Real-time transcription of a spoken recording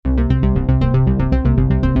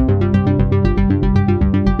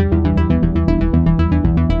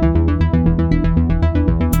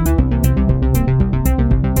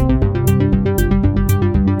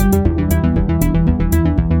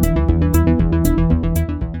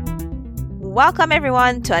Welcome,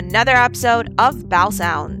 everyone, to another episode of Bowel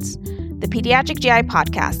Sounds, the Pediatric GI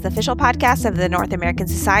Podcast, the official podcast of the North American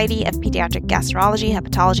Society of Pediatric Gastroenterology,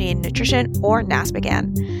 Hepatology, and Nutrition, or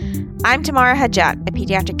NASPGHAN. I'm Tamara Hadjat, a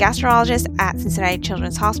pediatric gastroenterologist at Cincinnati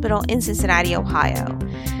Children's Hospital in Cincinnati, Ohio.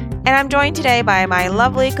 And I'm joined today by my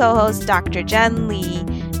lovely co-host, Dr. Jen Lee,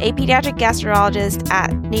 a pediatric gastroenterologist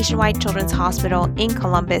at Nationwide Children's Hospital in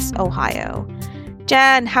Columbus, Ohio.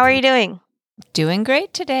 Jen, how are you doing? Doing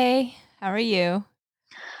great today. How are you?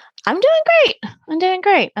 I'm doing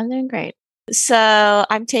great. So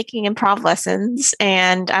I'm taking improv lessons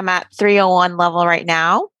and I'm at 301 level right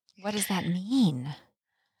now. What does that mean?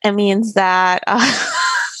 It means that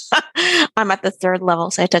I'm at the third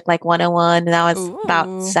level. So I took like 101 and that was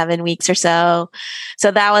about 7 weeks or so.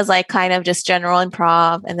 So that was like kind of just general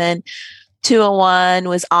improv. And then 201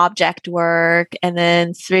 was object work. And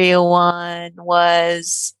then 301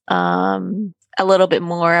 was a little bit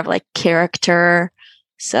more of like character.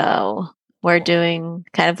 So we're doing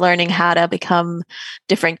kind of learning how to become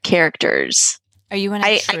different characters. Are you in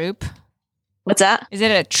a troupe? What's that? Is it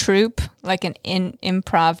a troupe? Like an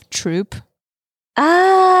improv troupe?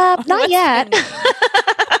 Not yet.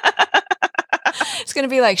 It's going to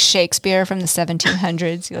be like Shakespeare from the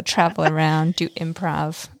 1700s. You'll travel around, do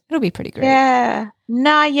improv. It'll be pretty great. Yeah,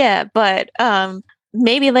 not yet, but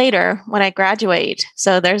maybe later when I graduate.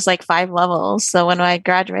 So there's like 5 levels. So when I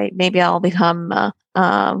graduate, maybe I'll become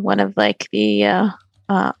one of like the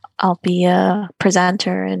I'll be a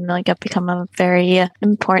presenter and like I'll become a very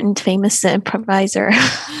important, famous improviser.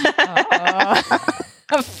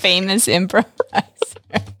 A famous improviser.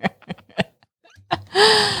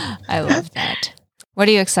 I love that. What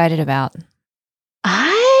are you excited about?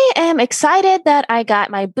 I am excited that I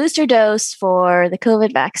got my booster dose for the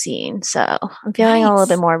COVID vaccine. So I'm feeling a little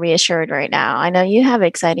bit more reassured right now. I know you have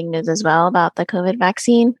exciting news as well about the COVID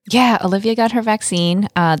vaccine. Yeah, Olivia got her vaccine.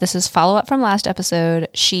 This is follow-up from last episode.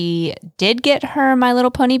 She did get her My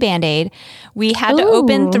Little Pony Band-Aid. We had to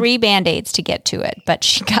open 3 Band-Aids to get to it, but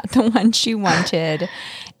she got the one she wanted.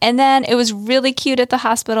 And then it was really cute at the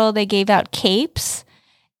hospital. They gave out capes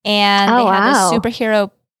and they had a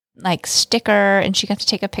superhero like sticker and she got to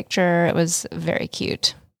take a picture. It was very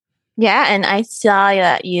cute. Yeah. And I saw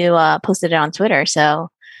that you posted it on Twitter.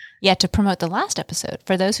 So yeah, to promote the last episode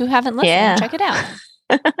for those who haven't listened, check it out.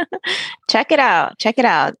 Check it out.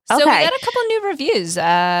 So we got a couple new reviews.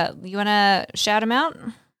 You want to shout them out?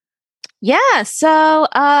 Yeah. So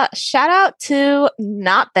shout out to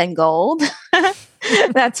Not Ben Gold.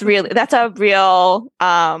 That's a real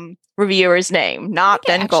reviewer's name, Not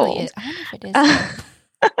Ben Gold. I don't know if it is.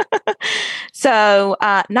 So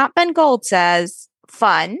Not Ben Gold says,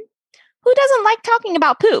 fun. Who doesn't like talking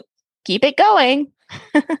about poop? Keep it going.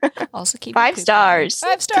 Also keep 5 stars.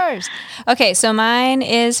 5 stars. Okay, so mine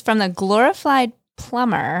is from the Glorified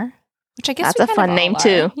Plumber, which I guess that's a fun name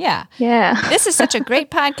too. Yeah. Yeah. This is such a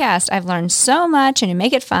great podcast. I've learned so much and you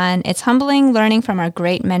make it fun. It's humbling learning from our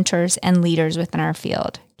great mentors and leaders within our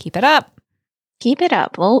field. Keep it up. Keep it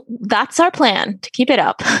up. Well, that's our plan, to keep it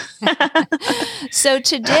up. So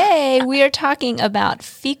today we are talking about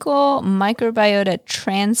fecal microbiota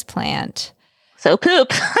transplant. So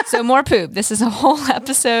poop. So more poop. This is a whole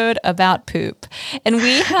episode about poop. And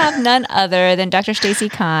we have none other than Dr. Stacy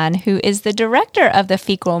Kahn, who is the director of the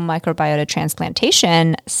Fecal Microbiota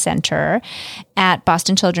Transplantation Center at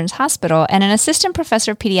Boston Children's Hospital and an assistant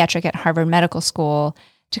professor of pediatric at Harvard Medical School,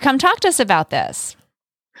 to come talk to us about this.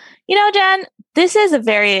 You know, Jen, this is a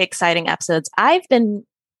very exciting episode. I've been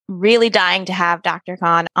really dying to have Dr.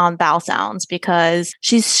 Kahn on Bowel Sounds because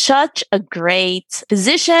she's such a great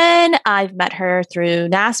physician. I've met her through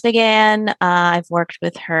NASPGHAN. I've worked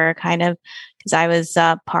with her kind of because I was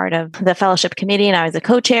part of the fellowship committee and I was a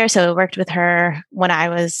co-chair. So I worked with her when I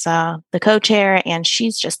was the co-chair and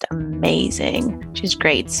she's just amazing. She's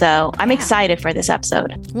great. So I'm excited for this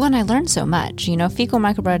episode. Well, and I learned so much. You know, fecal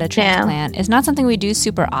microbiota transplant is not something we do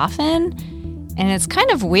super often. And it's kind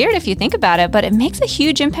of weird if you think about it, but it makes a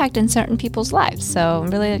huge impact in certain people's lives. So I'm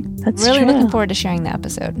really looking forward to sharing the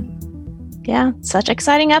episode. Yeah, such an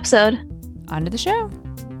exciting episode. On to the show.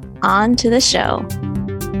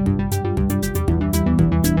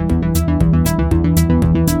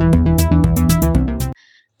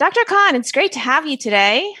 Dr. Kahn, it's great to have you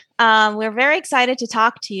today. We're very excited to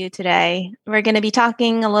talk to you today. We're going to be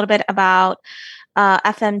talking a little bit about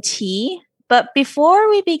FMT. But before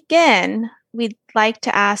we begin, we'd like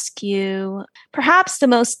to ask you perhaps the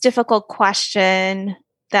most difficult question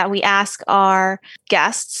that we ask our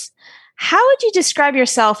guests. How would you describe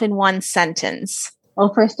yourself in one sentence?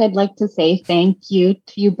 Well, first, I'd like to say thank you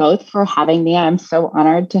to you both for having me. I'm so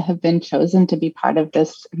honored to have been chosen to be part of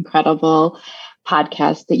this incredible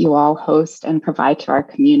podcast that you all host and provide to our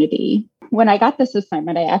community. When I got this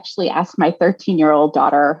assignment, I actually asked my 13-year-old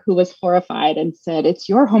daughter, who was horrified, and said, "It's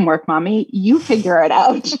your homework, Mommy. You figure it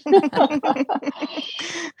out."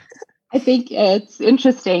 I think it's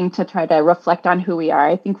interesting to try to reflect on who we are.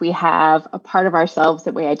 I think we have a part of ourselves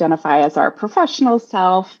that we identify as our professional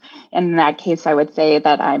self. And in that case, I would say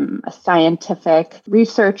that I'm a scientific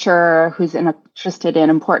researcher who's interested in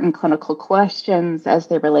important clinical questions as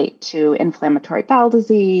they relate to inflammatory bowel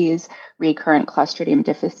disease, recurrent Clostridium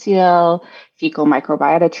difficile, fecal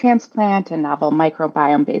microbiota transplant, and novel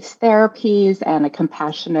microbiome-based therapies, and a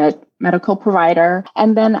compassionate medical provider.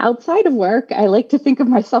 And then outside of work, I like to think of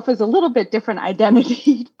myself as a little bit different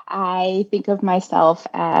identity. I think of myself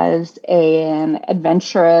as an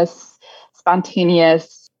adventurous,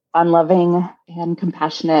 spontaneous, fun-loving, and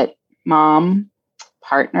compassionate mom,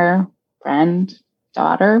 partner, friend,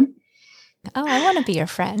 daughter. Oh, I want to be your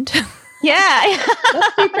friend. Yeah.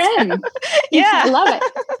 Let's be friends. Yeah. I love it.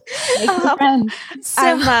 Make me friends. So,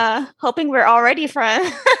 I'm hoping we're already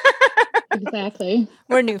friends. Exactly.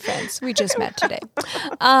 We're new friends. We just met today.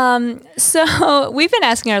 So we've been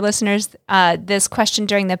asking our listeners this question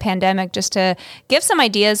during the pandemic just to give some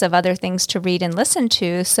ideas of other things to read and listen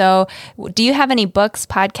to. So do you have any books,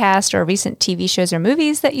 podcasts, or recent TV shows or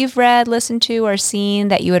movies that you've read, listened to, or seen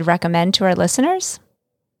that you would recommend to our listeners?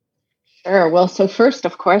 Sure. Well, so first,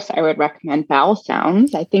 of course, I would recommend Bowel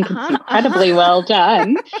Sounds. I think it's incredibly well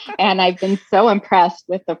done. And I've been so impressed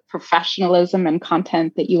with the professionalism and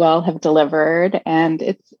content that you all have delivered. And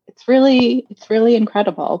it's really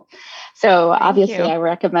incredible. So obviously I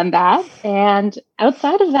recommend that. And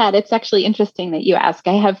outside of that, it's actually interesting that you ask.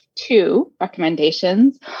 I have two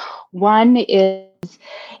recommendations. One is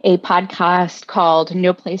a podcast called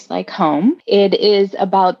No Place Like Home. It is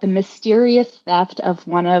about the mysterious theft of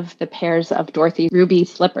one of the pairs of Dorothy ruby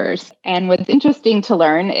slippers. And what's interesting to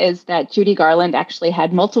learn is that Judy Garland actually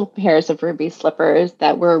had multiple pairs of ruby slippers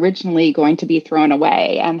that were originally going to be thrown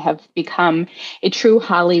away and have become a true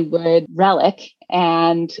Hollywood relic.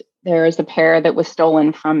 And there is a pair that was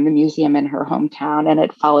stolen from the museum in her hometown, and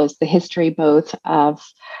it follows the history both of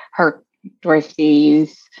her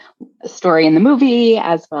Dorothy's story in the movie,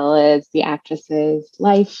 as well as the actress's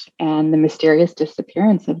life and the mysterious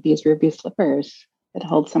disappearance of these ruby slippers that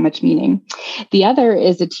hold so much meaning. The other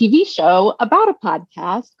is a TV show about a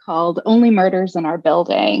podcast called Only Murders in Our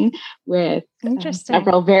Building, with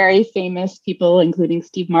several very famous people, including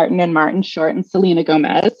Steve Martin and Martin Short and Selena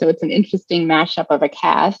Gomez. So it's an interesting mashup of a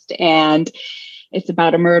cast, and it's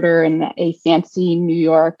about a murder in a fancy New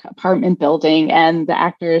York apartment building, and the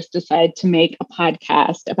actors decide to make a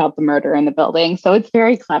podcast about the murder in the building. So it's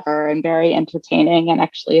very clever and very entertaining. And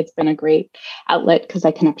actually, it's been a great outlet because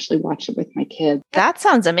I can actually watch it with my kids. That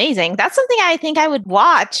sounds amazing. That's something I think I would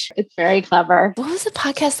watch. It's very clever. What was the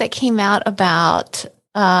podcast that came out about?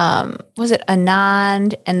 Was it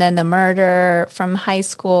Anand and then the murder from high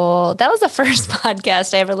school? That was the first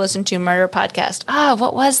podcast I ever listened to, murder podcast.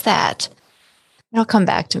 What was that? It'll come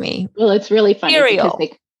back to me. Well, it's really funny. Serial.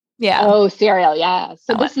 Oh, Serial. Yeah.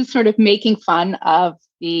 So this is sort of making fun of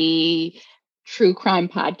the true crime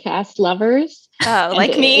podcast lovers. Oh,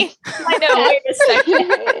 like me? I know. Wait a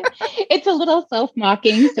second. It's a little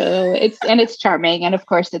self-mocking. So it's charming. And of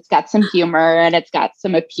course, it's got some humor and it's got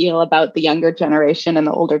some appeal about the younger generation and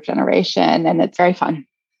the older generation. And it's very fun.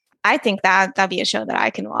 I think that'd be a show that I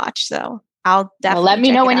can watch. So I'll definitely let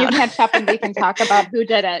me know when out. You catch up and we can talk about who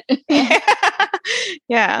did it.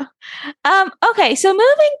 Yeah. Okay. So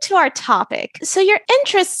moving to our topic. So your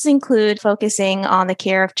interests include focusing on the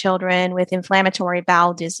care of children with inflammatory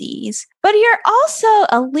bowel disease, but you're also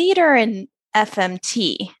a leader in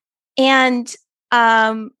FMT. And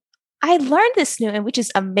I learned this new, which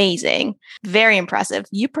is amazing, very impressive.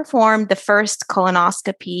 You performed the first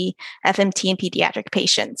colonoscopy FMT in pediatric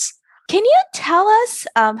patients. Can you tell us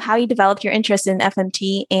how you developed your interest in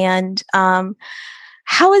FMT, and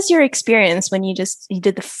how was your experience when you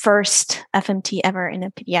did the first FMT ever in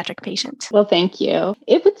a pediatric patient? Well, thank you.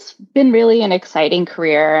 It's been really an exciting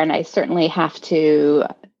career, and I certainly have to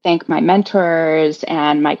thank my mentors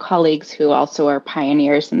and my colleagues who also are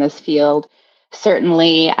pioneers in this field.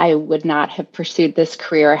 Certainly, I would not have pursued this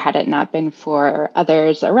career had it not been for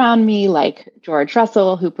others around me, like George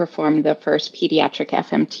Russell, who performed the first pediatric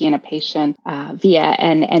FMT in a patient via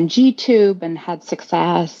an NG tube and had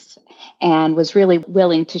success, and was really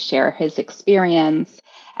willing to share his experience,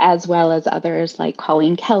 as well as others like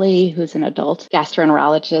Colleen Kelly, who's an adult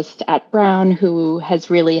gastroenterologist at Brown, who has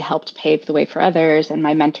really helped pave the way for others, and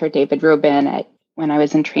my mentor, David Rubin, at when I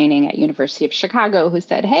was in training at University of Chicago who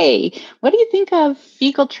said, "Hey, what do you think of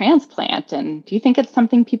fecal transplant? And do you think it's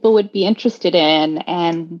something people would be interested in?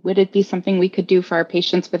 And would it be something we could do for our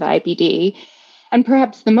patients with IBD?" And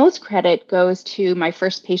perhaps the most credit goes to my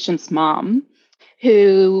first patient's mom,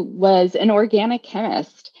 who was an organic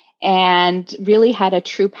chemist and really had a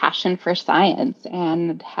true passion for science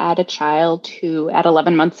and had a child who, at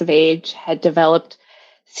 11 months of age, had developed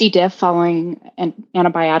C. diff following an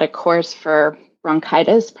antibiotic course for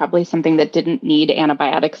bronchitis, probably something that didn't need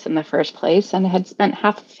antibiotics in the first place, and had spent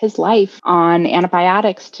half of his life on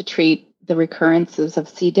antibiotics to treat the recurrences of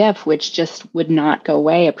C. diff, which just would not go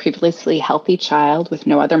away, a previously healthy child with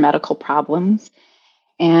no other medical problems.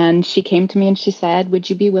 And she came to me and she said, "Would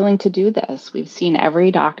you be willing to do this? We've seen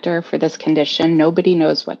every doctor for this condition. Nobody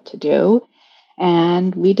knows what to do."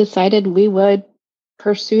 And we decided we would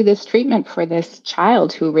pursue this treatment for this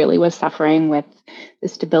child who really was suffering with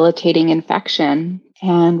this debilitating infection.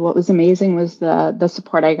 And what was amazing was the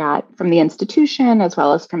support I got from the institution, as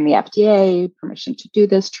well as from the FDA, permission to do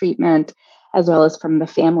this treatment, as well as from the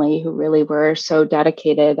family, who really were so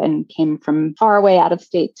dedicated and came from far away out of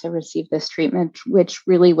state to receive this treatment, which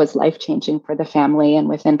really was life-changing for the family. And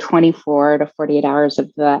within 24 to 48 hours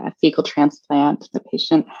of the fecal transplant, the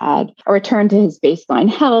patient had a return to his baseline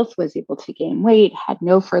health, was able to gain weight, had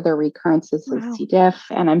no further recurrences of C. diff.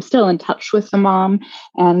 And I'm still in touch with the mom,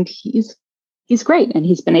 and he's great. And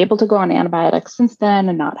he's been able to go on antibiotics since then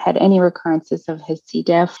and not had any recurrences of his C.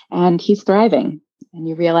 diff, and he's thriving. And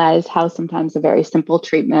you realize how sometimes a very simple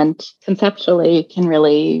treatment conceptually can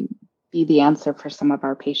really be the answer for some of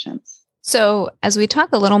our patients. So as we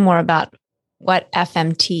talk a little more about what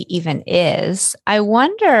FMT even is, I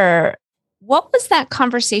wonder, what was that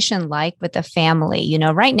conversation like with the family? You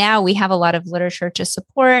know, right now we have a lot of literature to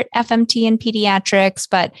support FMT in pediatrics,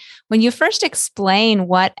 but when you first explain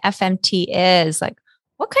what FMT is, like,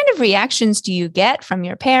 what kind of reactions do you get from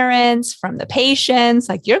your parents, from the patients?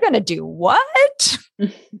 Like, you're going to do what?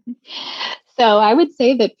 So I would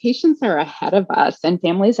say that patients are ahead of us and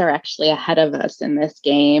families are actually ahead of us in this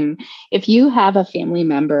game. If you have a family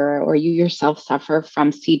member or you yourself suffer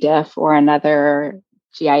from C. diff or another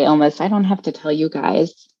GI illness, I don't have to tell you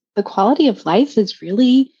guys, the quality of life is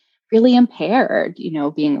really, really impaired. You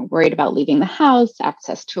know, being worried about leaving the house,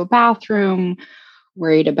 access to a bathroom,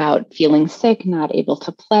 worried about feeling sick, not able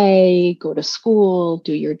to play, go to school,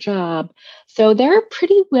 do your job. So they're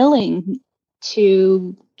pretty willing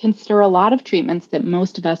to consider a lot of treatments that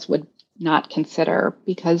most of us would not consider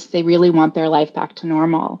because they really want their life back to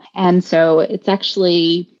normal. And so it's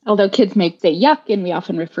actually, although kids may say yuck, and we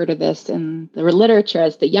often refer to this in the literature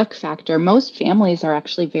as the yuck factor, most families are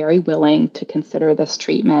actually very willing to consider this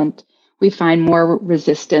treatment. We find more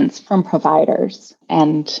resistance from providers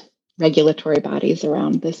and regulatory bodies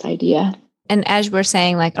around this idea. And as we're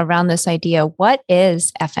saying, like, around this idea, what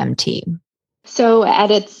is FMT? So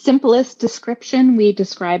at its simplest description, we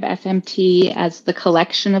describe FMT as the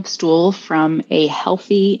collection of stool from a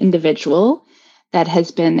healthy individual that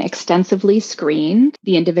has been extensively screened.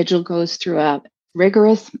 The individual goes through a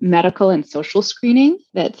rigorous medical and social screening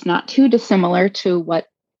that's not too dissimilar to what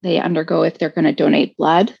they undergo if they're going to donate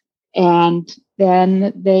blood. And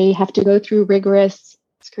then they have to go through rigorous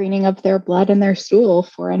screening of their blood and their stool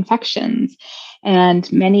for infections.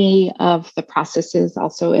 And many of the processes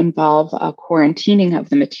also involve a quarantining of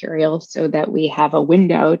the material so that we have a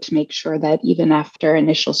window to make sure that even after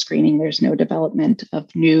initial screening, there's no development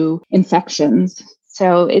of new infections.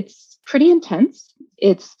 So it's pretty intense.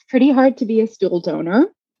 It's pretty hard to be a stool donor.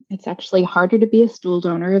 It's actually harder to be a stool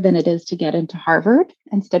donor than it is to get into Harvard.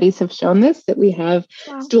 And studies have shown this, that we have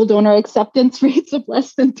stool donor acceptance rates of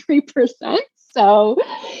less than 3%. So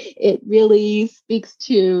it really speaks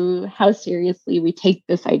to how seriously we take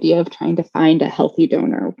this idea of trying to find a healthy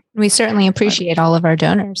donor. We certainly appreciate all of our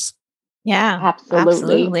donors. Yeah,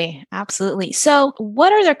 absolutely. So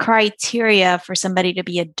what are the criteria for somebody to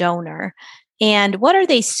be a donor, and what are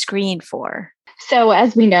they screened for? So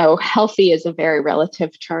as we know, healthy is a very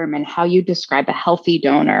relative term, and how you describe a healthy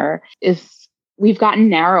donor is, we've gotten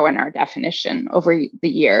narrow in our definition over the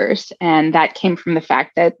years. And that came from the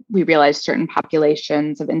fact that we realized certain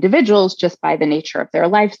populations of individuals, just by the nature of their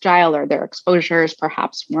lifestyle or their exposures,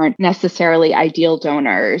 perhaps weren't necessarily ideal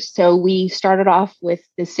donors. So we started off with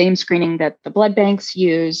the same screening that the blood banks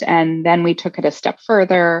use. And then we took it a step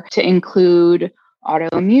further to include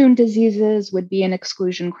autoimmune diseases would be an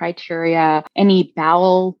exclusion criteria. Any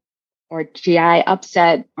bowel or GI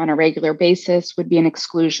upset on a regular basis would be an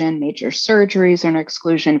exclusion. Major surgeries are an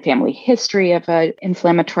exclusion. Family history of an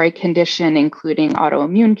inflammatory condition, including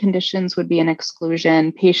autoimmune conditions, would be an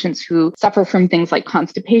exclusion. Patients who suffer from things like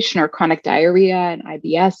constipation or chronic diarrhea and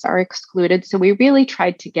IBS are excluded. So we really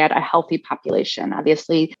tried to get a healthy population.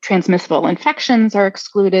 Obviously, transmissible infections are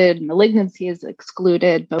excluded, malignancy is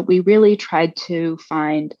excluded, but we really tried to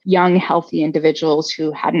find young, healthy individuals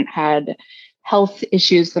who hadn't had health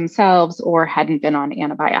issues themselves or hadn't been on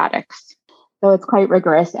antibiotics. So it's quite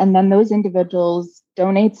rigorous. And then those individuals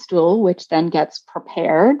donate stool, which then gets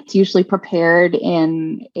prepared. It's usually prepared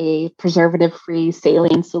in a preservative-free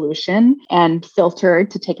saline solution and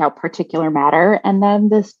filtered to take out particulate matter. And then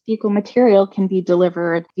this fecal material can be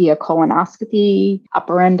delivered via colonoscopy,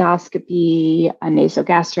 upper endoscopy, a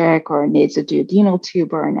nasogastric or a nasoduodenal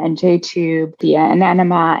tube or an NJ tube, via an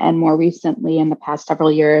enema. And more recently, in the past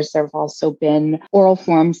several years, there have also been oral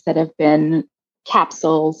forms that have been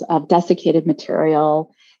capsules of desiccated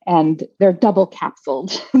material, and they're double capsuled,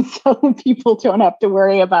 so people don't have to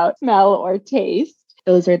worry about smell or taste.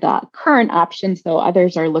 Those are the current options, though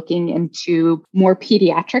others are looking into more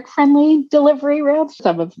pediatric friendly delivery routes.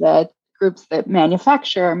 Some of the groups that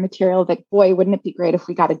manufacture material that, boy, wouldn't it be great if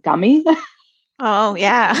we got a gummy? Oh,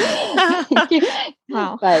 yeah.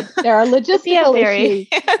 Wow. But there are logistical issues.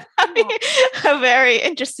 A very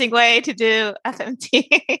interesting way to do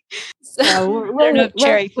FMT. So we're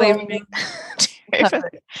cherry flavoring.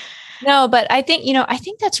 No, but I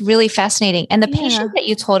think that's really fascinating. And the patient that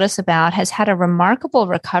you told us about has had a remarkable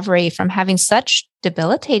recovery from having such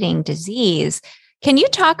debilitating disease. Can you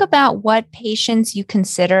talk about what patients you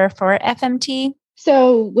consider for FMT?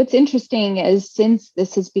 So what's interesting is, since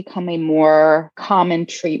this has become a more common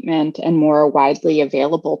treatment and more widely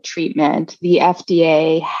available treatment, the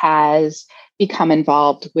FDA has become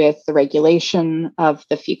involved with the regulation of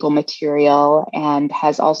the fecal material and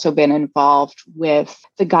has also been involved with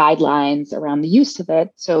the guidelines around the use of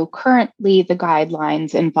it. So currently the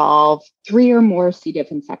guidelines involve 3 or more C.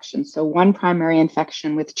 diff infections, so 1 primary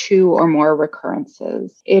infection with 2 or more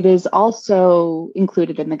recurrences. It is also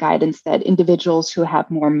included in the guidance that individuals who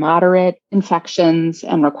have more moderate infections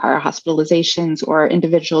and require hospitalizations, or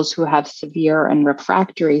individuals who have severe and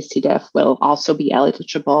refractory C. diff, will also be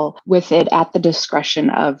eligible, with it at the discretion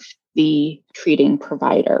of the treating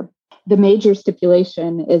provider. The major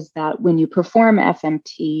stipulation is that when you perform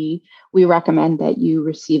FMT, we recommend that you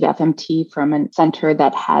receive FMT from a center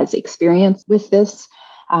that has experience with this,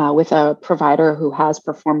 with a provider who has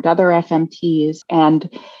performed other FMTs. And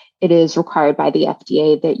it is required by the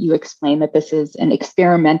FDA that you explain that this is an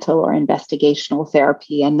experimental or investigational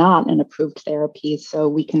therapy and not an approved therapy. So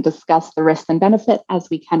we can discuss the risks and benefit as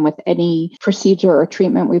we can with any procedure or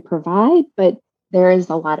treatment we provide, but there is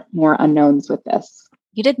a lot more unknowns with this.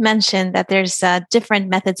 You did mention that there's different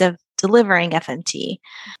methods of delivering FMT.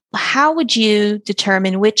 How would you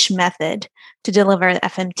determine which method to deliver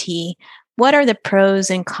FMT? What are the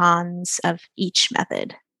pros and cons of each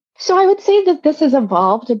method? So I would say that this has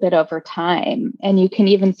evolved a bit over time, and you can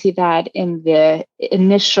even see that in the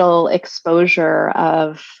initial exposure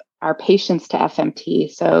of our patients to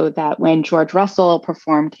FMT. So that when George Russell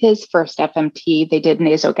performed his first FMT, they did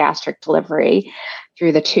nasogastric delivery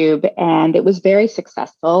through the tube, and it was very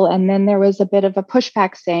successful. And then there was a bit of a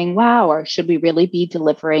pushback saying, wow, or should we really be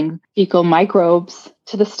delivering fecal microbes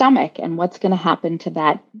to the stomach? And what's going to happen to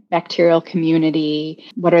that bacterial community?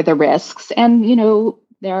 What are the risks? And,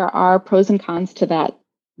 there are pros and cons to that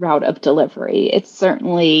route of delivery. It's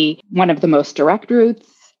certainly one of the most direct routes.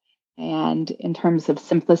 And in terms of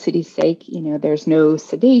simplicity's sake, there's no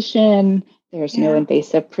sedation, there's no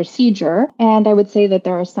invasive procedure. And I would say that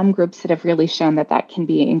there are some groups that have really shown that that can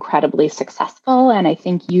be incredibly successful. And I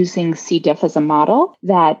think using C. diff as a model,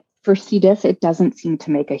 that for C. diff, it doesn't seem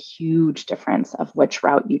to make a huge difference of which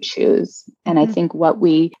route you choose. And I think what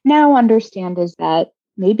we now understand is that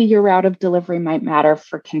maybe your route of delivery might matter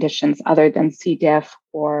for conditions other than C. diff,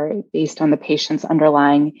 or based on the patient's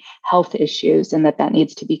underlying health issues, and that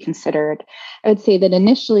needs to be considered. I would say that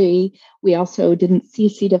initially, we also didn't see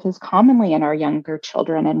C. diff as commonly in our younger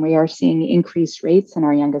children, and we are seeing increased rates in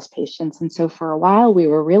our youngest patients. And so for a while, we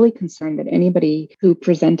were really concerned that anybody who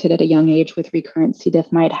presented at a young age with recurrent C.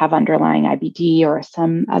 diff might have underlying IBD or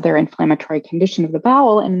some other inflammatory condition of the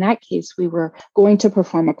bowel. And in that case, we were going to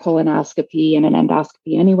perform a colonoscopy and an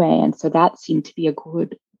endoscopy anyway. And so that seemed to be a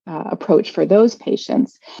good approach for those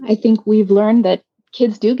patients. I think we've learned that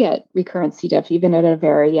kids do get recurrent C. diff even at a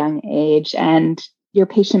very young age. And your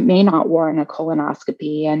patient may not warrant a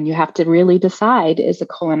colonoscopy, and you have to really decide, is a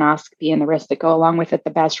colonoscopy and the risks that go along with it the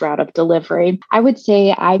best route of delivery? I would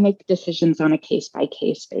say I make decisions on a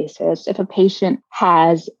case-by-case basis. If a patient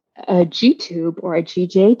has a G tube or a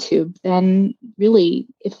GJ tube, then really,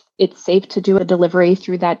 if it's safe to do a delivery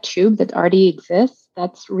through that tube that already exists,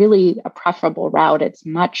 that's really a preferable route. It's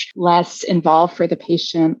much less involved for the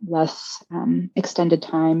patient, less extended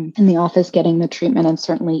time in the office getting the treatment, and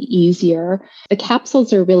certainly easier. The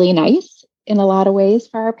capsules are really nice in a lot of ways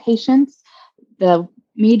for our patients. The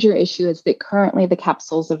major issue is that currently the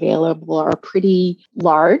capsules available are pretty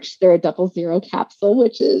large. They're a 00 capsule,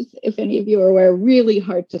 which is, if any of you are aware, really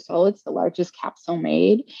hard to swallow. It's the largest capsule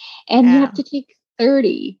made. And you have to take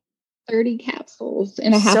 30 capsules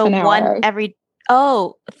in a half an hour.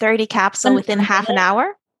 30 capsule within half an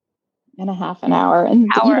hour? In a half an hour. And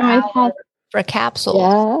I've had for capsules.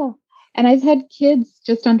 Yeah. And I've had kids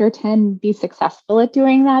just under 10 be successful at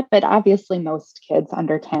doing that, but obviously most kids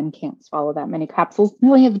under 10 can't swallow that many capsules.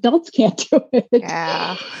 Really, adults can't do it.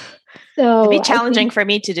 Yeah. So it'd be challenging for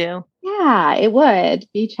me to do. Yeah, it would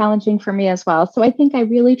be challenging for me as well. So I think I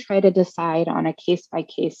really try to decide on a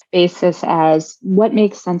case-by-case basis as what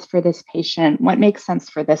makes sense for this patient, what makes sense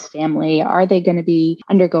for this family. Are they going to be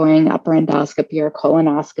undergoing upper endoscopy or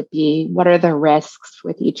colonoscopy? What are the risks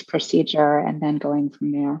with each procedure? And then going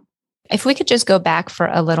from there. If we could just go back for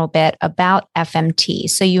a little bit about FMT.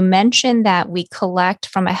 So you mentioned that we collect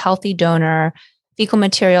from a healthy donor fecal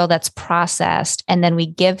material that's processed, and then we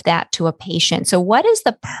give that to a patient. So what is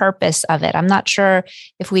the purpose of it? I'm not sure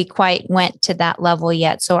if we quite went to that level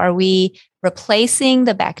yet. So are we replacing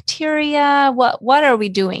the bacteria? What are we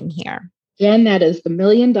doing here? Jen, that is the $1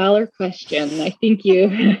 million question. I think you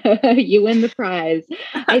you win the prize.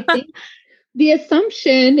 I think the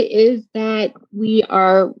assumption is that we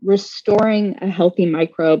are restoring a healthy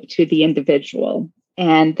microbe to the individual,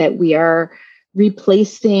 and that we are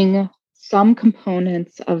replacing some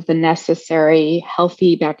components of the necessary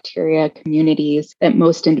healthy bacteria communities that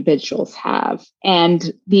most individuals have.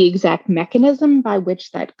 And the exact mechanism by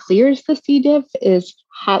which that clears the C. diff is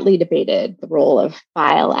hotly debated. The role of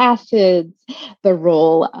bile acids, the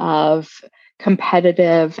role of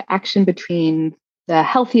competitive action between the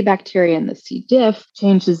healthy bacteria and the C. diff,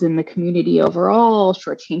 changes in the community overall,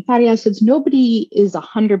 short chain fatty acids. Nobody is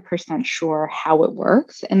 100% sure how it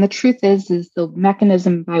works. And the truth is the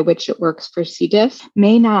mechanism by which it works for C. diff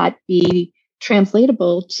may not be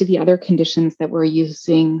translatable to the other conditions that we're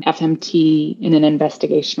using FMT in an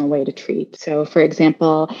investigational way to treat. So, for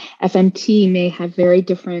example, FMT may have very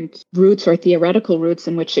different routes or theoretical routes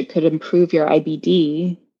in which it could improve your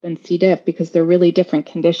IBD than C. diff, because they're really different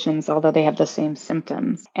conditions, although they have the same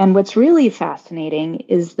symptoms. And what's really fascinating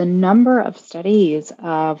is the number of studies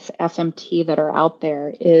of FMT that are out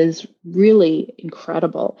there is really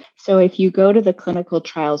incredible. So if you go to the clinical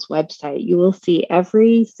trials website, you will see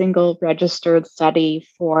every single registered study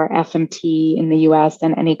for FMT in the US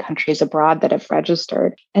and any countries abroad that have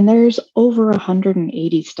registered. And there's over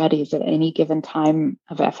 180 studies at any given time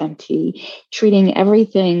of FMT, treating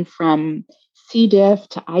everything from C. diff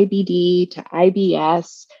to IBD to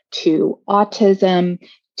IBS to autism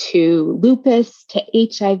to lupus to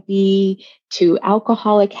HIV to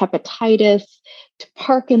alcoholic hepatitis to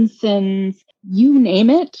Parkinson's, you name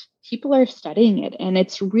it, people are studying it. And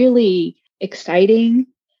it's really exciting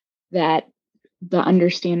that the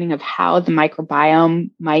understanding of how the microbiome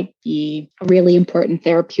might be a really important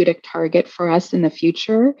therapeutic target for us in the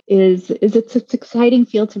future it's an exciting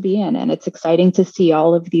field to be in. And it's exciting to see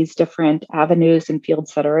all of these different avenues and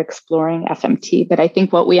fields that are exploring FMT. But I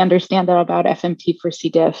think what we understand about FMT for C.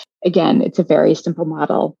 diff, again, it's a very simple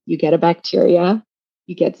model. You get a bacteria,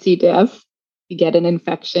 you get C. diff, you get an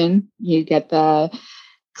infection, you get the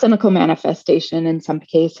clinical manifestation in some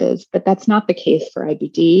cases, but that's not the case for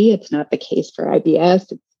IBD. It's not the case for IBS.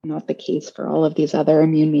 It's not the case for all of these other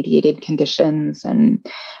immune-mediated conditions and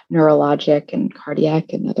neurologic and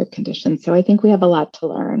cardiac and other conditions. So I think we have a lot to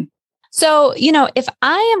learn. So, if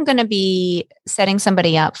I am going to be setting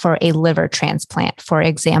somebody up for a liver transplant, for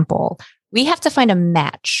example, we have to find a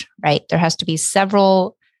match, right? There has to be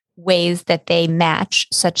several ways that they match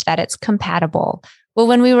such that it's compatible. Well,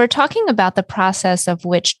 when we were talking about the process of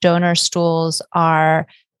which donor stools are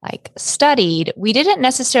studied, we didn't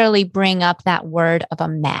necessarily bring up that word of a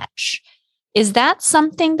match. Is that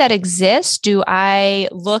something that exists? Do I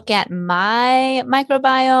look at my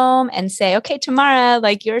microbiome and say, okay, Tamara,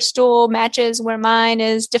 your stool matches where mine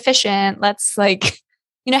is deficient. Let's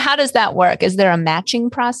how does that work? Is there a matching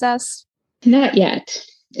process? Not yet.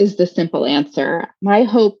 is the simple answer. My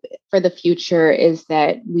hope for the future is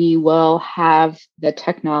that we will have the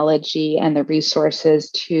technology and the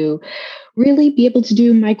resources to really be able to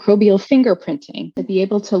do microbial fingerprinting, to be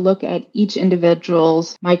able to look at each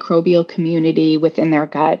individual's microbial community within their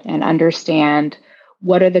gut and understand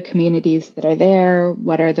what are the communities that are there?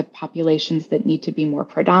 What are the populations that need to be more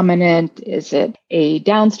predominant? Is it a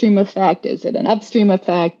downstream effect? Is it an upstream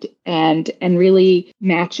effect? And really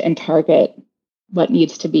match and target what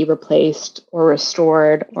needs to be replaced or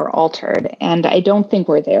restored or altered. And I don't think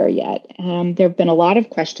we're there yet. There have been a lot of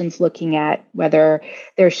questions looking at whether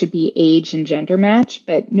there should be age and gender match,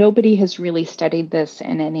 but nobody has really studied this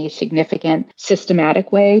in any significant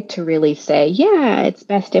systematic way to really say, yeah, it's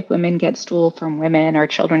best if women get stool from women or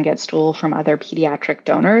children get stool from other pediatric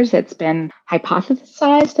donors. It's been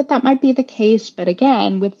hypothesized that that might be the case. But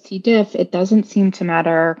again, with C. diff, it doesn't seem to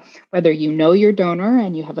matter whether you know your donor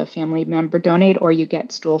and you have a family member donate or you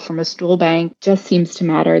get stool from a stool bank. It just seems to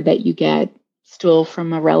matter that you get stool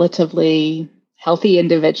from a relatively healthy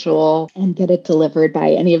individual and get it delivered by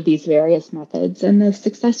any of these various methods. And the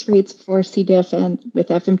success rates for C. diff and with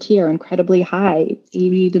FMT are incredibly high,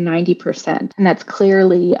 80 to 90%. And that's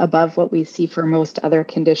clearly above what we see for most other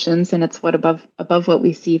conditions. And it's above what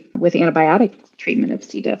we see with antibiotic treatment of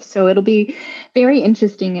C. diff. So it'll be very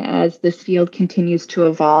interesting as this field continues to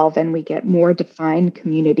evolve and we get more defined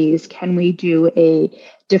communities. Can we do a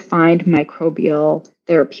defined microbial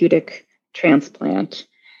therapeutic transplant?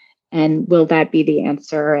 And will that be the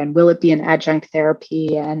answer? And will it be an adjunct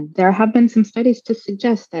therapy? And there have been some studies to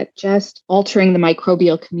suggest that just altering the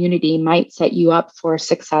microbial community might set you up for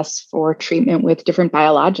success for treatment with different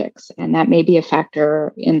biologics. And that may be a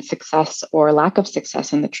factor in success or lack of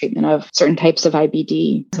success in the treatment of certain types of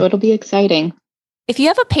IBD. So it'll be exciting. If you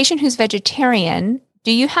have a patient who's vegetarian,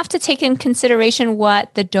 do you have to take in consideration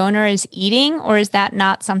what the donor is eating, or is that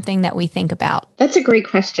not something that we think about? That's a great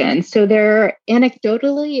question. So there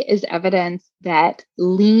anecdotally is evidence that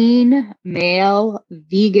lean male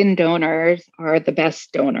vegan donors are the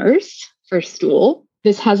best donors for stool.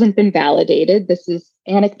 This hasn't been validated. This is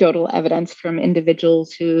anecdotal evidence from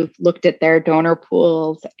individuals who've looked at their donor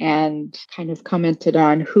pools and kind of commented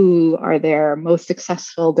on who are their most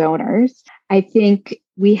successful donors. I think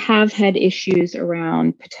we have had issues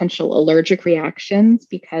around potential allergic reactions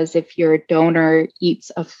because if your donor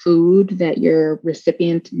eats a food that your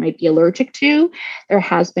recipient might be allergic to, there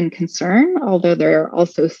has been concern, although there are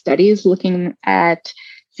also studies looking at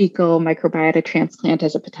fecal microbiota transplant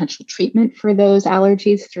as a potential treatment for those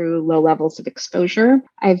allergies through low levels of exposure.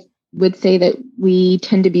 I would say that we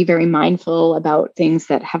tend to be very mindful about things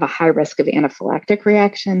that have a high risk of anaphylactic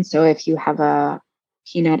reaction. So if you have a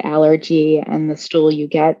peanut allergy and the stool you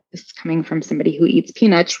get is coming from somebody who eats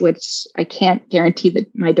peanuts, which I can't guarantee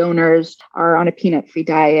that my donors are on a peanut-free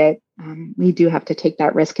diet, we do have to take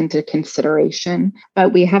that risk into consideration.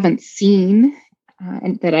 But we haven't seen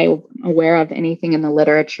and that I'm aware of anything in the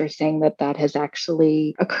literature saying that that has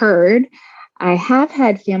actually occurred. I have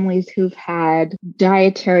had families who've had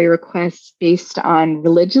dietary requests based on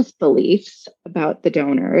religious beliefs about the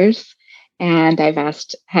donors. And I've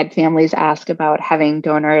had families ask about having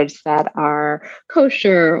donors that are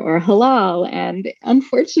kosher or halal. And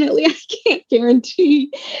unfortunately, I can't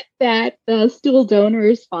guarantee that the stool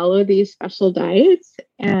donors follow these special diets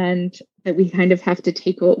and that we kind of have to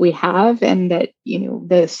take what we have and that,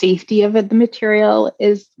 the safety of the material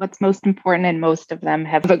is what's most important. And most of them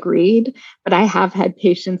have agreed. But I have had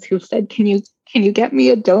patients who've said, can you get me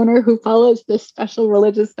a donor who follows this special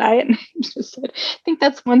religious diet? And I just said, I think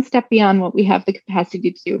that's one step beyond what we have the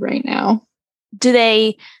capacity to do right now. Do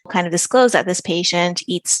they kind of disclose that this patient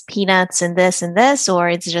eats peanuts and this, or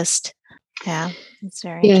it's just, it's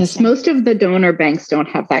very interesting. Most of the donor banks don't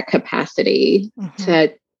have that capacity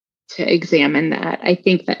to examine that. I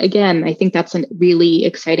think that's a really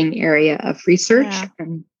exciting area of research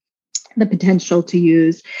and the potential to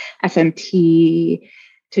use FMT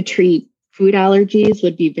to treat food allergies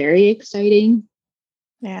would be very exciting.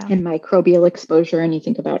 And microbial exposure, and you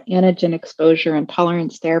think about antigen exposure and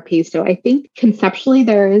tolerance therapy. So I think conceptually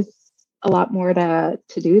there is a lot more to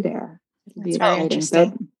do there. That's very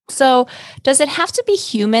interesting. So does it have to be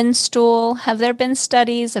human stool? Have there been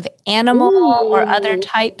studies of animal or other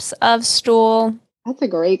types of stool? That's a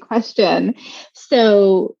great question.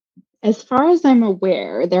 So as far as I'm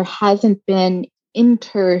aware, there hasn't been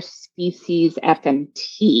interspecies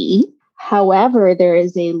FMT. However, there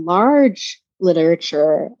is a large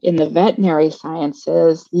literature in the veterinary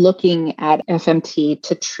sciences looking at FMT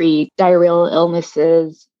to treat diarrheal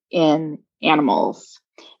illnesses in animals.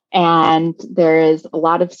 And there is a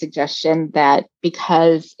lot of suggestion that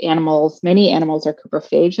because many animals are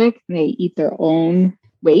coprophagic, and they eat their own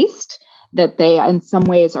waste, that they in some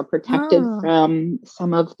ways are protected from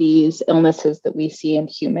some of these illnesses that we see in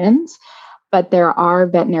humans. But there are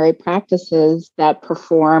veterinary practices that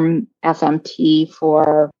perform FMT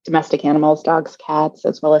for domestic animals, dogs, cats,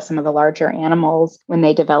 as well as some of the larger animals when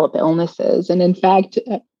they develop illnesses. And in fact,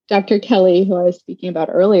 Dr. Kelly, who I was speaking about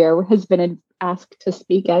earlier, has been asked to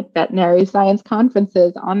speak at veterinary science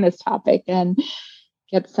conferences on this topic and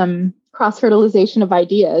get some cross-fertilization of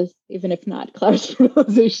ideas, even if not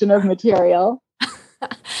cross-fertilization of material.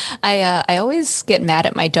 I always get mad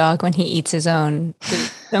at my dog when he eats his own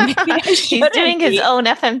food. So maybe he's doing his own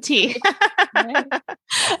FMT.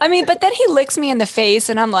 I mean, but then he licks me in the face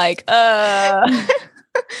and I'm like,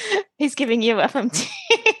 He's giving you FMT.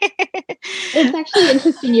 It's actually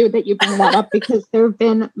interesting that you bring that up, because there have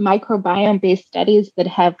been microbiome-based studies that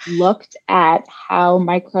have looked at how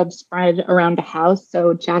microbes spread around a house.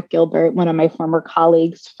 So Jack Gilbert, one of my former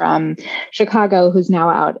colleagues from Chicago, who's now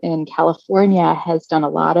out in California, has done a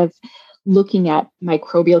lot of looking at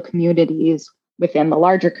microbial communities within the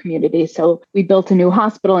larger community. So we built a new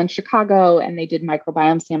hospital in Chicago, and they did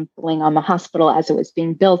microbiome sampling on the hospital as it was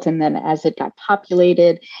being built and then as it got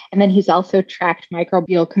populated. And then he's also tracked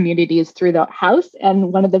microbial communities through the house.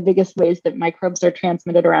 And one of the biggest ways that microbes are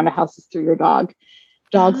transmitted around a house is through your dogs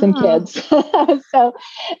and kids. So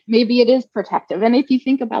maybe it is protective. And if you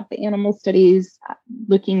think about the animal studies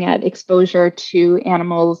looking at exposure to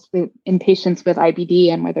animals in patients with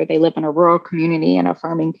IBD and whether they live in a rural community and a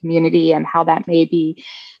farming community, and how that may be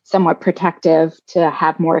somewhat protective to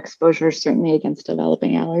have more exposure, certainly against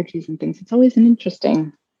developing allergies and things. It's always there's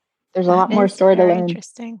a lot more story to learn.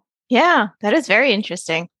 Interesting. Yeah, that is very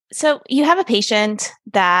interesting. So you have a patient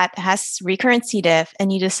that has recurrent C. diff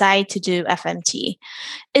and you decide to do FMT.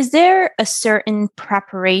 Is there a certain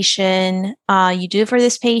preparation you do for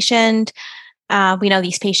this patient? We know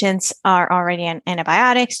these patients are already on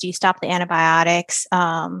antibiotics. Do you stop the antibiotics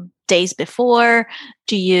days before?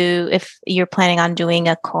 If you're planning on doing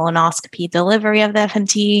a colonoscopy delivery of the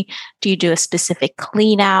FMT, do you do a specific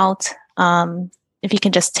clean out? If you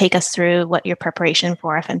can just take us through what your preparation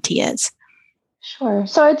for FMT is. Sure.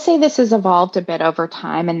 So I'd say this has evolved a bit over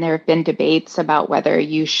time, and there have been debates about whether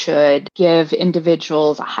you should give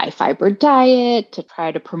individuals a high fiber diet to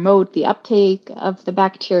try to promote the uptake of the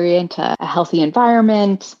bacteria into a healthy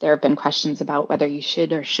environment. There have been questions about whether you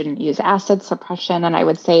should or shouldn't use acid suppression. And I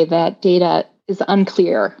would say that data is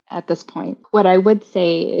unclear at this point. What I would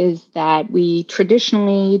say is that we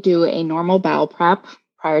traditionally do a normal bowel prep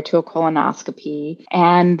prior to a colonoscopy,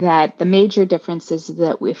 and that the major difference is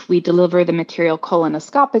that if we deliver the material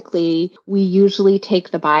colonoscopically, we usually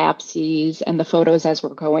take the biopsies and the photos as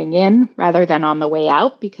we're going in rather than on the way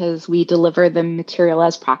out, because we deliver the material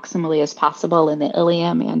as proximally as possible in the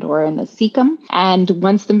ileum and or in the cecum. And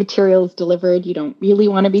once the material is delivered, you don't really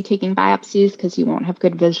want to be taking biopsies because you won't have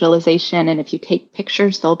good visualization. And if you take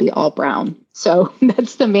pictures, they'll be all brown. So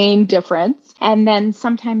that's the main difference. And then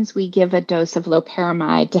sometimes we give a dose of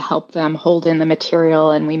loperamide to help them hold in the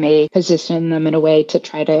material, and we may position them in a way to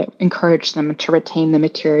try to encourage them to retain the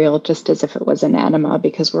material just as if it was an enema,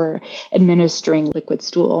 because we're administering liquid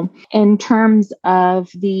stool. In terms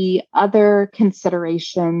of the other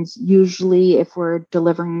considerations, usually if we're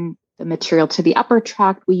delivering the material to the upper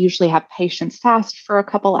tract, we usually have patients fast for a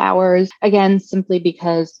couple hours, again, simply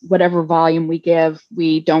because whatever volume we give,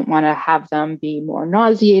 we don't want to have them be more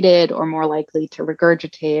nauseated or more likely to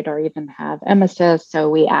regurgitate or even have emesis. So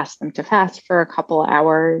we ask them to fast for a couple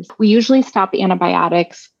hours. We usually stop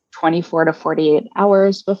antibiotics 24 to 48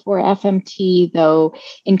 hours before FMT, though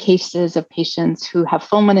in cases of patients who have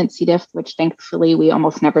fulminant C. diff, which thankfully we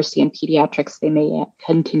almost never see in pediatrics, they may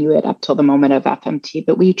continue it up till the moment of FMT,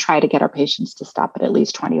 but we try to get our patients to stop it at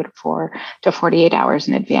least 24 to 48 hours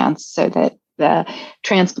in advance so that the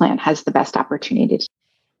transplant has the best opportunity.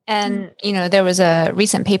 And, there was a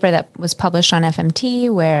recent paper that was published on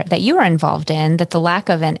FMT that you were involved in, that the lack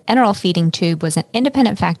of an enteral feeding tube was an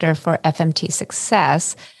independent factor for FMT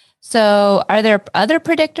success. So are there other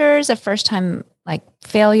predictors of first-time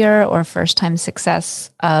failure or first-time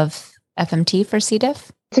success of FMT for C.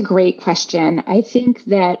 diff? It's a great question. I think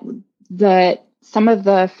that some of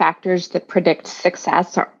the factors that predict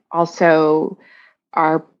success are also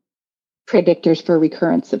predictors for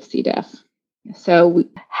recurrence of C. diff. So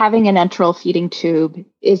having an enteral feeding tube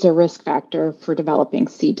is a risk factor for developing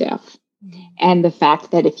C. diff. And the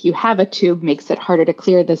fact that if you have a tube makes it harder to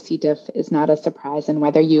clear the C. diff is not a surprise. And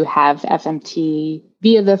whether you have FMT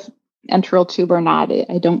via the enteral tube or not,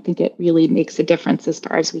 I don't think it really makes a difference as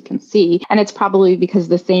far as we can see. And it's probably because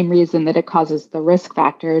the same reason that it causes the risk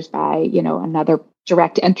factors by, another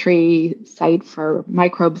direct entry site for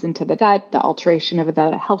microbes into the gut, the alteration of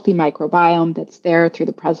the healthy microbiome that's there through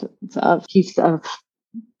the presence of piece of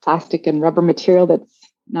plastic and rubber material that's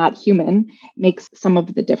not human makes some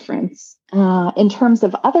of the difference. In terms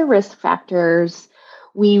of other risk factors,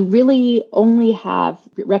 we really only have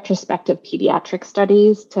retrospective pediatric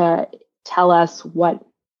studies to tell us what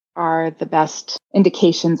are the best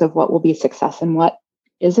indications of what will be success and what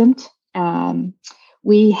isn't.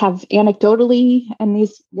 We have anecdotally in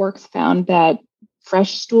these works found that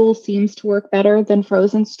fresh stool seems to work better than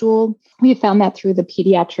frozen stool. We found that through the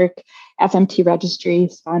pediatric FMT registry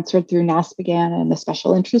sponsored through NASPGHAN and the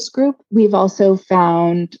special interest group. We've also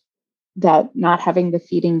found that not having the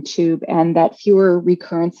feeding tube and that fewer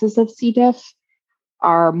recurrences of C. diff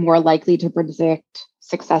are more likely to predict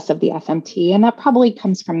success of the FMT. And that probably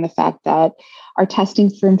comes from the fact that our testing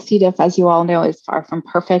for C. diff, as you all know, is far from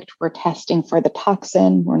perfect. We're testing for the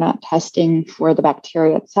toxin. We're not testing for the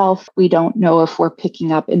bacteria itself. We don't know if we're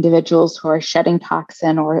picking up individuals who are shedding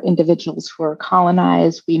toxin or individuals who are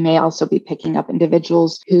colonized. We may also be picking up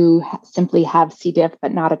individuals who simply have C. diff,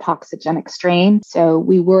 but not a toxigenic strain. So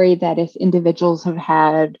we worry that if individuals have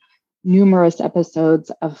had numerous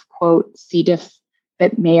episodes of, quote, C. diff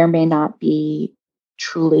that may or may not be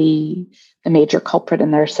truly the major culprit in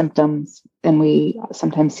their symptoms, then we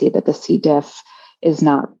sometimes see that the C. diff is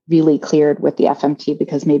not really cleared with the FMT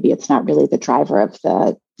because maybe it's not really the driver of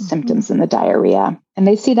the symptoms and the diarrhea. And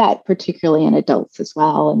they see that particularly in adults as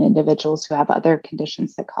well, and individuals who have other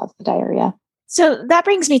conditions that cause the diarrhea. So that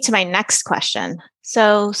brings me to my next question.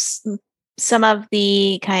 So some of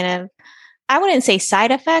the kind of, I wouldn't say side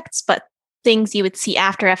effects, but things you would see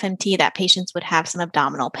after FMT, that patients would have some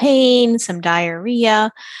abdominal pain, some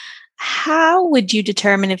diarrhea. How would you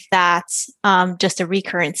determine if that's just a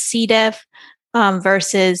recurrent C. diff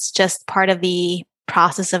versus just part of the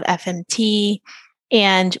process of FMT?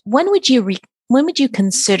 And when would you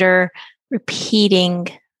consider repeating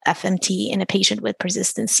FMT in a patient with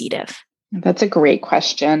persistent C. diff? That's a great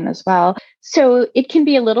question as well. So it can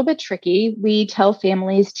be a little bit tricky. We tell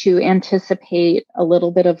families to anticipate a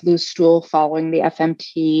little bit of loose stool following the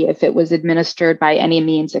FMT if it was administered by any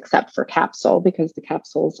means except for capsule, because the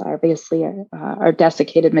capsules obviously are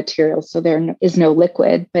desiccated material, so there is no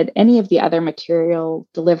liquid. But any of the other material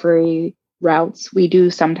delivery routes, we do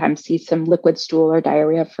sometimes see some liquid stool or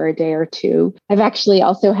diarrhea for a day or two. I've actually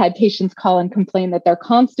also had patients call and complain that they're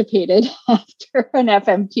constipated after an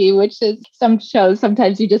FMT, which is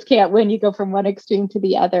sometimes you just can't win. You go from one extreme to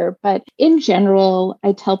the other. But in general,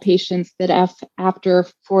 I tell patients that after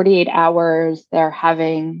 48 hours, they're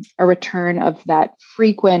having a return of that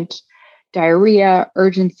frequent diarrhea,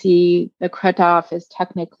 urgency. The cutoff is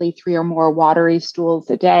technically 3 or more watery stools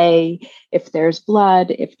a day. If there's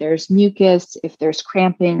blood, if there's mucus, if there's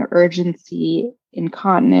cramping, urgency,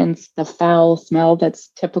 incontinence, the foul smell that's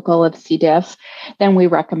typical of C. diff, then we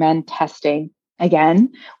recommend testing.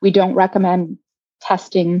 Again, we don't recommend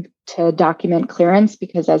testing to document clearance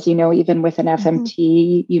because, as you know, even with an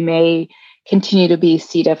FMT, you may continue to be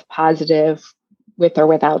C. diff positive with or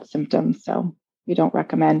without symptoms. So we don't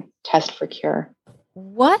recommend test for cure.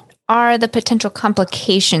 What are the potential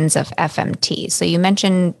complications of FMT? So you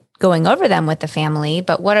mentioned going over them with the family,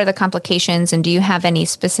 but what are the complications and do you have any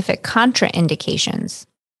specific contraindications?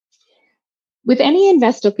 With any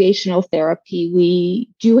investigational therapy, we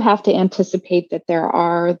do have to anticipate that there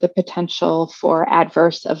are the potential for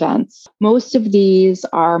adverse events. Most of these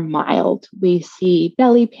are mild. We see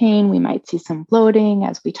belly pain, we might see some bloating.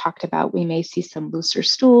 As we talked about, we may see some looser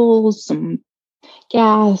stools, some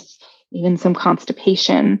gas, even some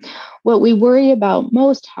constipation. What we worry about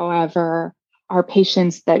most, however, are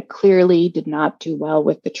patients that clearly did not do well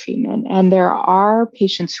with the treatment. And there are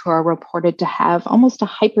patients who are reported to have almost a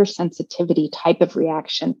hypersensitivity type of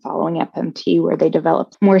reaction following FMT, where they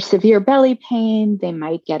develop more severe belly pain. They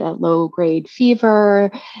might get a low-grade fever.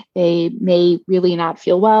 They may really not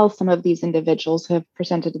feel well. Some of these individuals have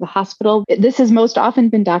presented to the hospital. This has most often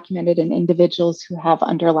been documented in individuals who have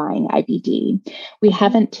underlying IBD. We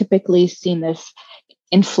haven't typically seen this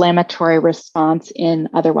inflammatory response in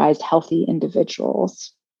otherwise healthy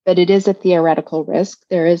individuals. But it is a theoretical risk.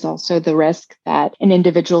 There is also the risk that an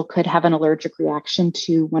individual could have an allergic reaction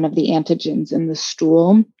to one of the antigens in the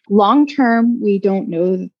stool. Long term, we don't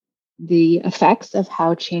know the effects of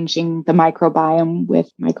how changing the microbiome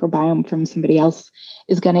with microbiome from somebody else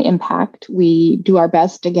is going to impact. We do our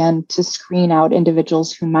best, again, to screen out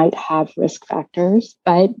individuals who might have risk factors,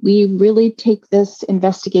 but we really take this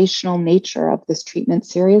investigational nature of this treatment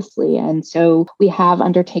seriously. And so we have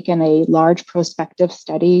undertaken a large prospective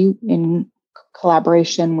study in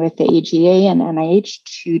collaboration with the AGA and NIH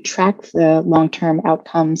to track the long-term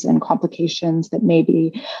outcomes and complications that may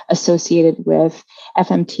be associated with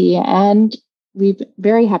FMT. And we're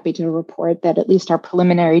very happy to report that at least our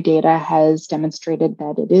preliminary data has demonstrated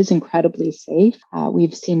that it is incredibly safe.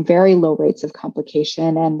 We've seen very low rates of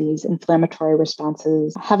complication, and these inflammatory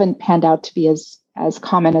responses haven't panned out to be as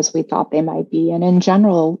common as we thought they might be. And in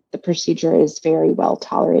general, the procedure is very well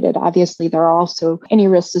tolerated. Obviously, there are also any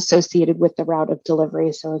risks associated with the route of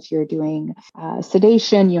delivery. So if you're doing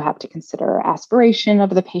sedation, you have to consider aspiration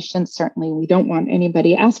of the patient. Certainly, we don't want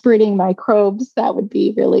anybody aspirating microbes. That would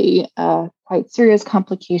be really quite serious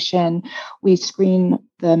complication. We screen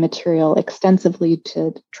the material extensively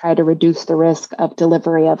to try to reduce the risk of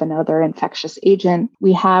delivery of another infectious agent.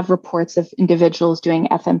 We have reports of individuals doing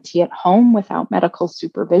FMT at home without medical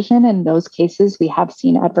supervision. In those cases, we have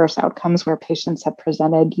seen adverse outcomes where patients have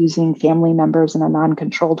presented using family members in a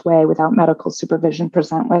non-controlled way without medical supervision,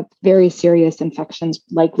 present with very serious infections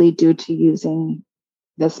likely due to using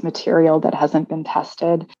this material that hasn't been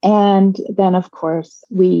tested. And then, of course,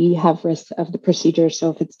 we have risks of the procedure.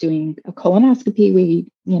 So if it's doing a colonoscopy, we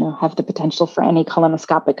have the potential for any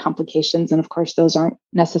colonoscopic complications. And of course, those aren't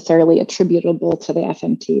necessarily attributable to the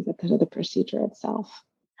FMT, but to the procedure itself.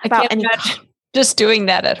 I can't imagine just doing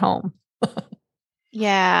that at home.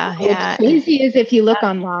 Yeah. What's crazy is if you look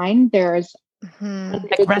online, there's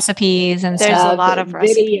like recipes and there's stuff. a lot of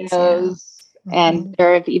videos. recipes. And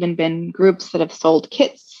there have even been groups that have sold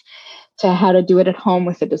kits to how to do it at home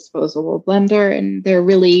with a disposable blender. And there are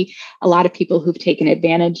really a lot of people who've taken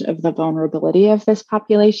advantage of the vulnerability of this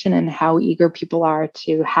population and how eager people are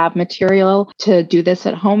to have material to do this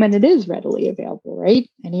at home. And it is readily available, right?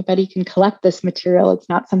 Anybody can collect this material. It's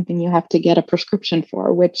not something you have to get a prescription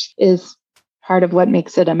for, which is part of what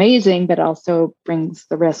makes it amazing, but also brings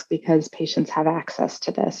the risk because patients have access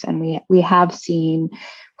to this. And we have seen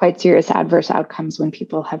quite serious adverse outcomes when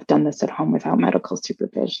people have done this at home without medical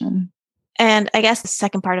supervision. And I guess the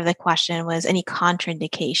second part of the question was any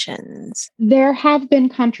contraindications? There have been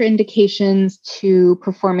contraindications to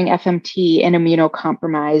performing FMT in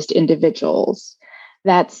immunocompromised individuals.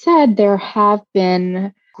 That said, there have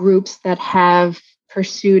been groups that have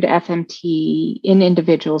pursued FMT in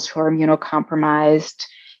individuals who are immunocompromised,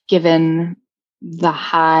 given the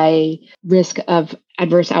high risk of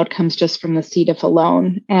adverse outcomes just from the C. diff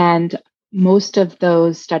alone. And most of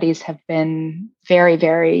those studies have been very,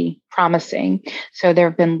 very promising. So there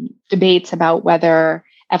have been debates about whether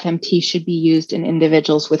FMT should be used in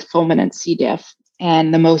individuals with fulminant C. diff.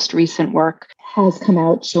 And the most recent work has come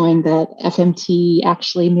out showing that FMT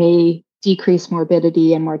actually may decrease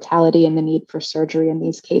morbidity and mortality and the need for surgery in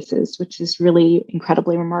these cases, which is really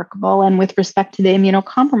incredibly remarkable. And with respect to the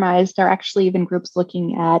immunocompromised, there are actually even groups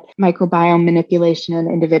looking at microbiome manipulation in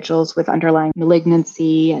individuals with underlying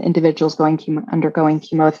malignancy, individuals undergoing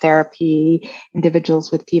chemotherapy,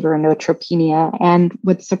 individuals with fever and neutropenia. And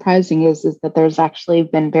what's surprising is that there's actually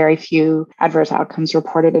been very few adverse outcomes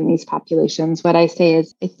reported in these populations. What I say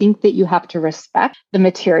is, I think that you have to respect the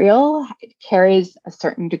material. It carries a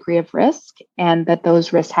certain degree of risk, and that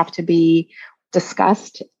those risks have to be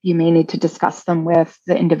discussed. You may need to discuss them with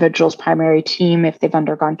the individual's primary team if they've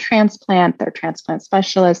undergone transplant, their transplant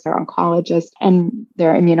specialist, their oncologist, and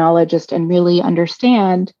their immunologist, and really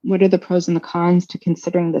understand what are the pros and the cons to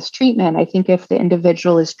considering this treatment. I think if the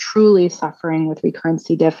individual is truly suffering with recurrent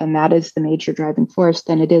C. diff, and that is the major driving force,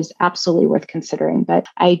 then it is absolutely worth considering. But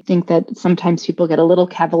I think that sometimes people get a little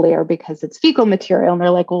cavalier because it's fecal material, and they're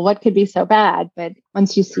like, well, what could be so bad? But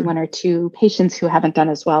once you see one or two patients who haven't done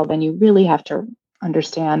as well, then you really have to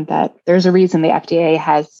understand that there's a reason the FDA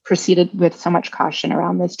has proceeded with so much caution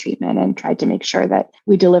around this treatment and tried to make sure that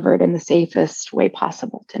we deliver it in the safest way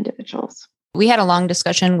possible to individuals. We had a long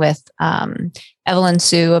discussion with Evelyn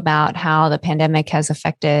Sue about how the pandemic has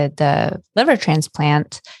affected the liver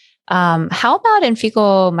transplant. How about in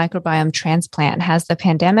fecal microbiome transplant? Has the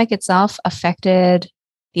pandemic itself affected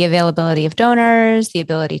the availability of donors, the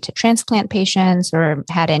ability to transplant patients, or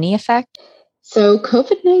had any effect? So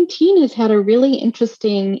COVID-19 has had a really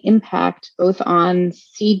interesting impact both on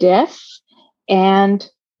C. diff and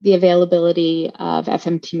the availability of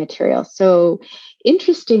FMT material. So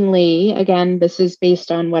interestingly, again, this is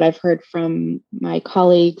based on what I've heard from my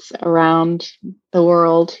colleagues around the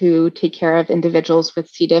world who take care of individuals with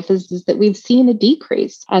C. diff, is that we've seen a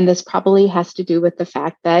decrease. And this probably has to do with the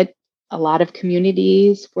fact that a lot of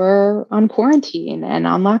communities were on quarantine and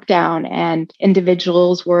on lockdown, and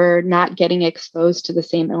individuals were not getting exposed to the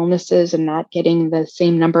same illnesses and not getting the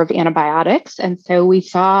same number of antibiotics. And so we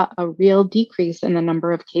saw a real decrease in the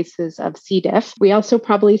number of cases of C. diff. We also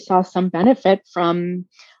probably saw some benefit from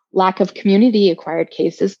lack of community acquired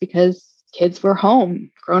cases because kids were home,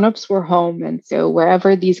 grownups were home. And so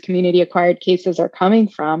wherever these community acquired cases are coming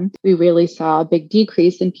from, we really saw a big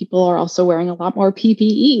decrease. And people are also wearing a lot more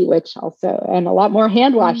PPE, and a lot more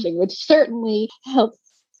hand washing, which certainly helps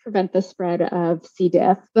prevent the spread of C.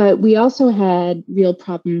 diff. But we also had real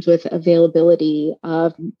problems with availability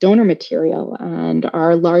of donor material. And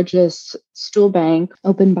our largest stool bank,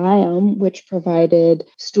 OpenBiome, which provided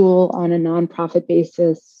stool on a nonprofit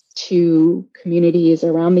basis to communities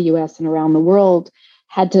around the US and around the world,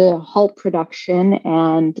 had to halt production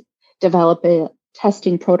and develop a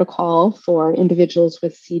testing protocol for individuals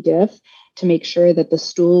with C. diff to make sure that the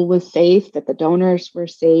stool was safe, that the donors were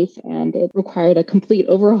safe, and it required a complete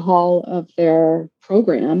overhaul of their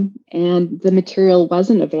program. And the material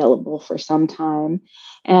wasn't available for some time.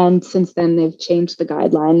 And since then, they've changed the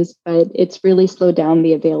guidelines, but it's really slowed down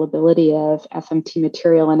the availability of FMT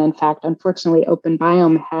material. And in fact, unfortunately,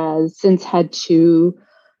 OpenBiome has since had to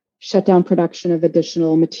shut down production of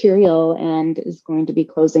additional material and is going to be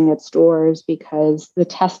closing its doors because the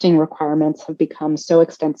testing requirements have become so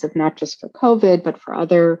extensive, not just for COVID, but for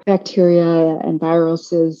other bacteria and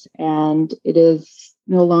viruses. And it is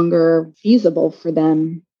no longer feasible for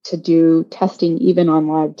them to do testing even on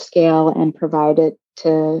large scale and provide it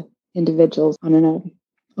to individuals on an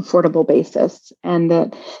affordable basis. And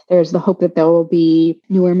that there's the hope that there will be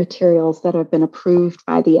newer materials that have been approved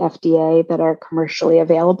by the FDA that are commercially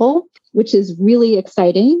available, which is really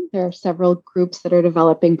exciting. There are several groups that are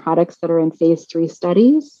developing products that are in phase 3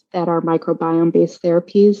 studies that are microbiome-based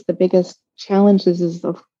therapies. The biggest challenge is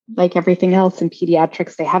like everything else in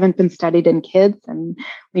pediatrics, they haven't been studied in kids. And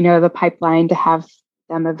we know the pipeline to have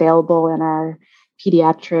them available in our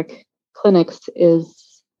pediatric clinics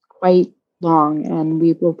is quite long, and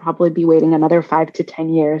we will probably be waiting another 5 to 10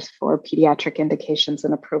 years for pediatric indications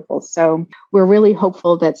and approvals. So we're really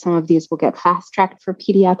hopeful that some of these will get fast-tracked for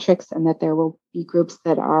pediatrics and that there will be groups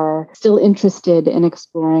that are still interested in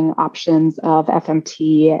exploring options of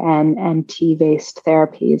FMT and NT-based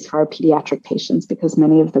therapies for our pediatric patients, because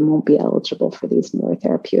many of them won't be eligible for these newer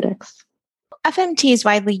therapeutics. FMT is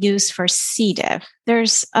widely used for C. diff.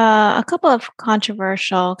 There's a couple of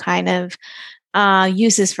controversial kind of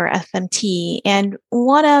uses for FMT. And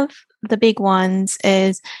one of the big ones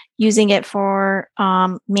is using it for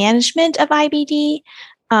management of IBD,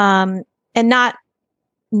 and not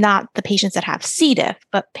the patients that have C. diff,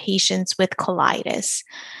 but patients with colitis.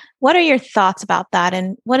 What are your thoughts about that?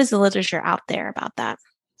 And what is the literature out there about that?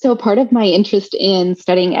 So part of my interest in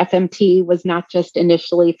studying FMT was not just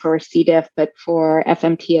initially for C. diff, but for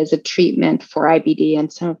FMT as a treatment for IBD.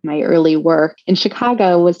 And some of my early work in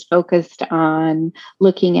Chicago was focused on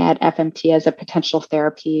looking at FMT as a potential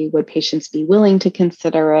therapy. Would patients be willing to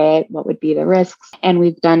consider it? What would be the risks? And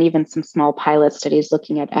we've done even some small pilot studies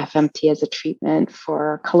looking at FMT as a treatment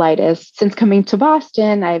for colitis. Since coming to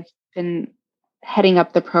Boston, I've been heading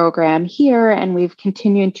up the program here, and we've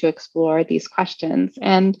continued to explore these questions.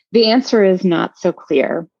 And the answer is not so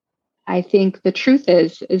clear. I think the truth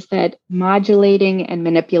is that modulating and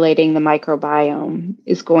manipulating the microbiome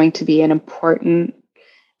is going to be an important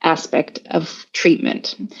aspect of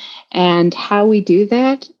treatment. And how we do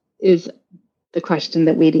that is the question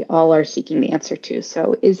that we all are seeking the answer to.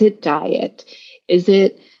 So is it diet? Is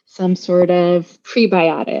it some sort of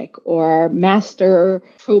prebiotic or master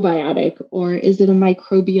probiotic, or is it a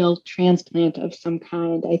microbial transplant of some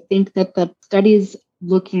kind? I think that the studies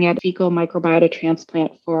looking at fecal microbiota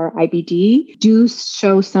transplant for IBD do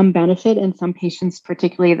show some benefit in some patients,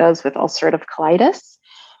 particularly those with ulcerative colitis.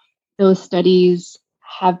 Those studies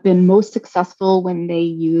have been most successful when they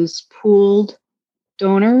use pooled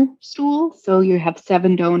donor stool. So you have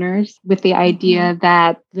 7 donors with the idea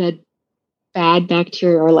that the bad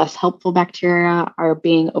bacteria or less helpful bacteria are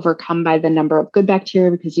being overcome by the number of good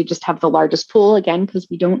bacteria, because you just have the largest pool, again, because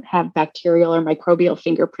we don't have bacterial or microbial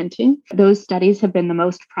fingerprinting. Those studies have been the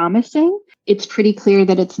most promising. it's pretty clear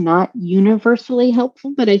that it's not universally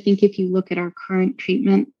helpful. But I think if you look at our current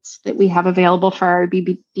treatments that we have available for our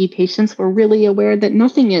BBD patients, we're really aware that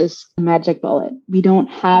nothing is a magic bullet. We don't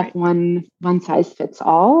have one size fits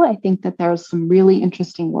all. I think that there's some really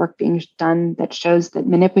interesting work being done that shows that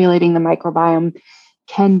manipulating the microbiome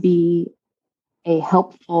can be a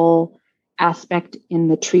helpful aspect in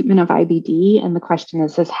the treatment of IBD. And the question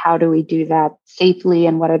is how do we do that safely,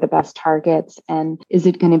 and what are the best targets? And is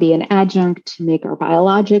it going to be an adjunct to make our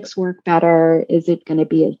biologics work better? Is it going to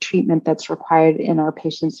be a treatment that's required in our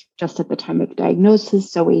patients just at the time of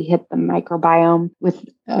diagnosis, so we hit the microbiome with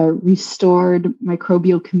a restored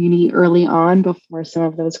microbial community early on before some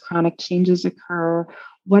of those chronic changes occur?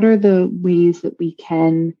 What are the ways that we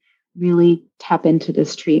can really tap into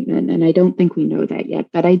this treatment? And I don't think we know that yet,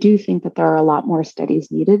 but I do think that there are a lot more studies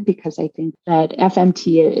needed, because I think that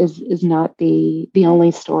FMT is not the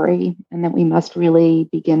only story, and that we must really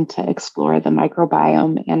begin to explore the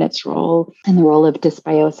microbiome and its role, and the role of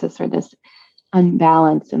dysbiosis, or this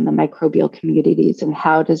unbalance in the microbial communities, and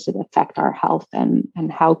how does it affect our health, and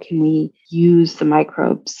how can we use the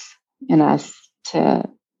microbes in us to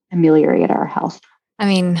ameliorate our health. I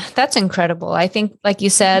mean, that's incredible. I think, like you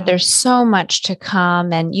said, there's so much to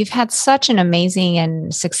come, and you've had such an amazing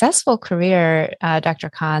and successful career, Dr.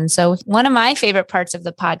 Khan. So one of my favorite parts of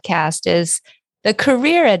the podcast is the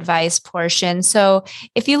career advice portion. So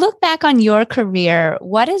if you look back on your career,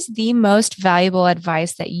 what is the most valuable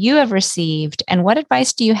advice that you have received, and what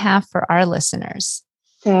advice do you have for our listeners?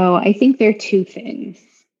 So I think there are two things.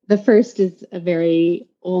 The first is a very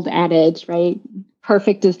old adage, right?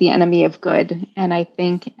 Perfect is the enemy of good. And I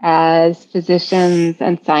think as physicians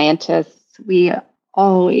and scientists, we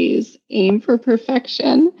always aim for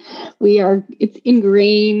perfection. It's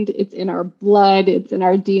ingrained, it's in our blood, it's in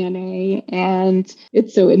our DNA. And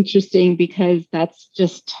it's so interesting because that's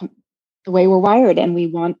just the way we're wired, and we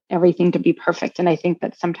want everything to be perfect. And I think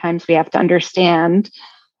that sometimes we have to understand,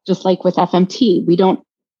 just like with FMT, we don't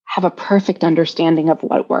have a perfect understanding of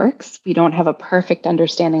what works. We don't have a perfect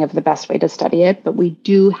understanding of the best way to study it, but we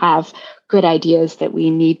do have good ideas that we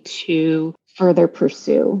need to further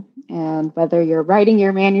pursue. And whether you're writing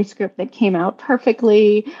your manuscript that came out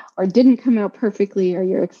perfectly or didn't come out perfectly, or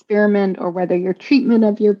your experiment, or whether your treatment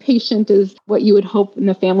of your patient is what you would hope and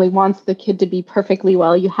the family wants the kid to be perfectly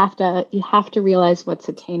well, you have to realize what's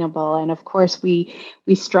attainable. And of course, we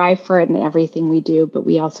strive for it in everything we do, but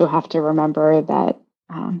we also have to remember that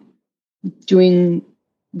doing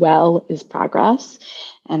well is progress.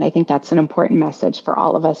 And I think that's an important message for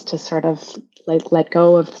all of us, to sort of let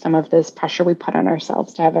go of some of this pressure we put on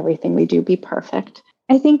ourselves to have everything we do be perfect.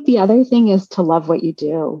 I think the other thing is to love what you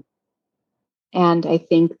do. And I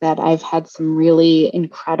think that I've had some really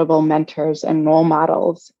incredible mentors and role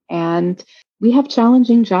models, and we have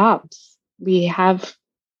challenging jobs. We have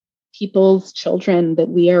people's children that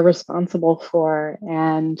we are responsible for,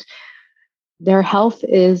 and their health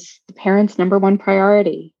is the parents' number one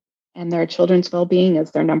priority, and their children's well-being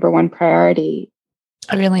is their number one priority.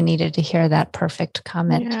 I really needed to hear that perfect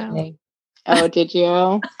comment today. Oh, did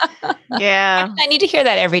you? Yeah. I need to hear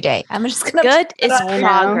that every day. I'm just going to. Good is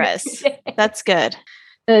progress. That's good.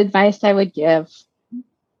 The advice I would give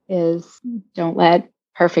is don't let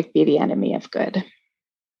perfect be the enemy of good.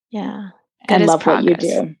 Yeah. Good and love progress. What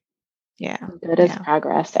you do. Yeah. Good is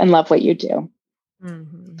progress, and love what you do.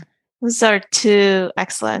 Mm-hmm. Those are two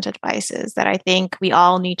excellent advices that I think we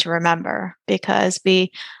all need to remember, because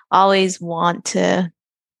we always want to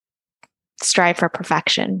strive for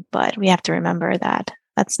perfection, but we have to remember that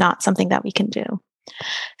that's not something that we can do.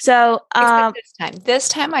 So this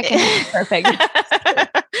time I can be perfect.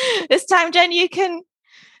 This time, Jen, you can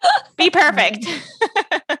be perfect.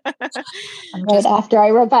 Right after I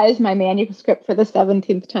revise my manuscript for the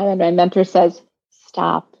 17th time, and my mentor says,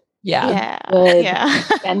 "Stop." Yeah.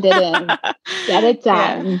 Send it in. Get it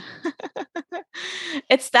done. Yeah.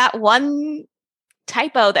 It's that one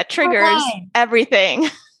typo that triggers everything.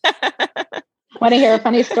 Want to hear a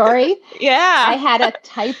funny story? Yeah. I had a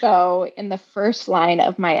typo in the first line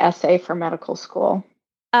of my essay for medical school.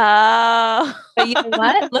 Oh. But you know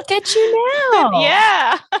what? Look at you now.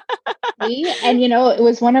 Yeah. And it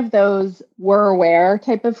was one of those were aware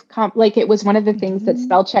type of like it was one of the things that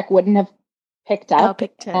spell check wouldn't have picked up.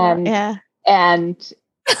 And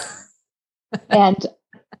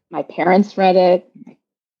my parents read it, my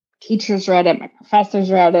teachers read it, my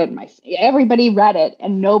professors read it, everybody read it,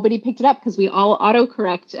 and nobody picked it up because we all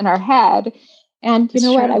autocorrect in our head. And you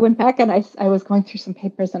know what? I went back and I was going through some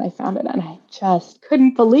papers and I found it, and I just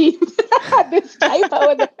couldn't believe that I had this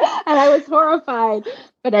typo and I was horrified.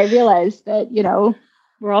 But I realized that,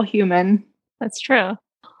 we're all human. That's true.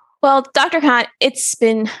 Well, Dr. Khan, it's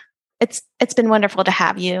been wonderful to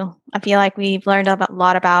have you. I feel like we've learned a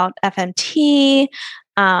lot about FMT.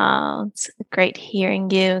 It's great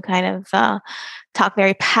hearing you kind of talk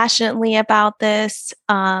very passionately about this.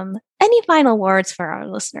 Any final words for our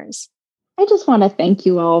listeners? I just want to thank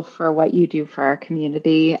you all for what you do for our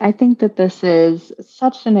community. I think that this is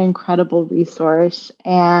such an incredible resource,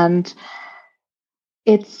 and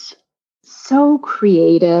it's so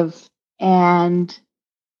creative, and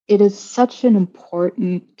it is such an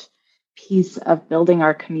important piece of building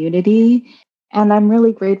our community. And I'm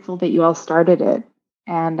really grateful that you all started it.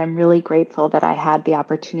 And I'm really grateful that I had the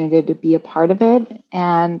opportunity to be a part of it.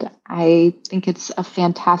 And I think it's a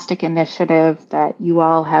fantastic initiative that you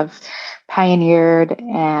all have pioneered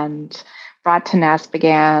and brought to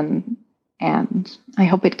NASPGHAN. And I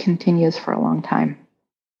hope it continues for a long time.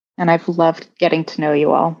 And I've loved getting to know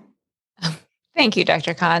you all. Thank you,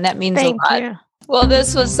 Dr. Khan. That means a lot. Thank you. Well,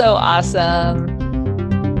 this was so awesome.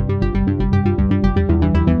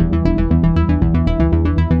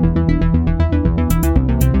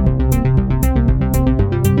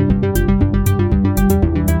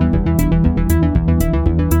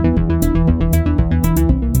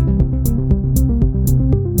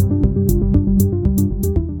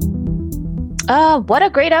 What a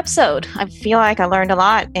great episode. I feel like I learned a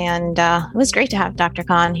lot, and it was great to have Dr.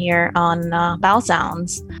 Khan here on Bowel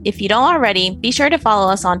Sounds. If you don't already, be sure to follow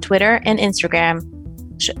us on Twitter and Instagram.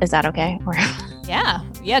 Is that okay? Or yeah,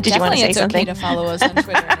 did definitely you want to say something? Okay to follow us on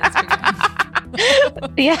Twitter and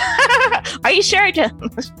Instagram. Yeah. Are you sure?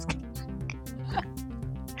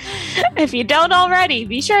 If you don't already,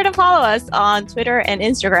 be sure to follow us on Twitter and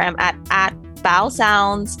Instagram at Bowel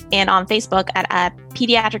Sounds, and on Facebook at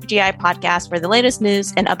Pediatric GI Podcast for the latest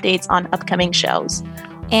news and updates on upcoming shows.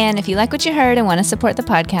 And if you like what you heard and want to support the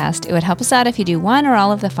podcast, it would help us out if you do one or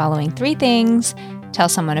all of the following 3 things. Tell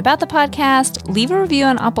someone about the podcast, leave a review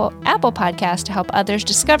on Apple Podcasts to help others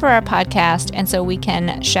discover our podcast, and so we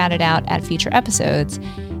can shout it out at future episodes.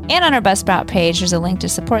 And on our Buzzsprout page, there's a link to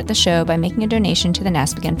support the show by making a donation to the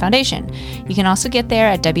NASPGHAN Foundation. You can also get there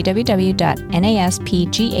at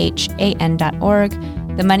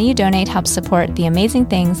www.naspghan.org. The money you donate helps support the amazing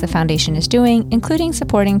things the foundation is doing, including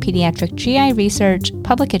supporting pediatric GI research,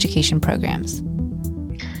 public education programs.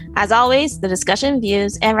 As always, the discussion,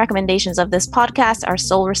 views, and recommendations of this podcast are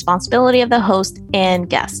sole responsibility of the host and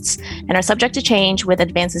guests, and are subject to change with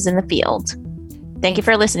advances in the field. Thank you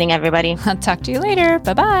for listening, everybody. I'll talk to you later.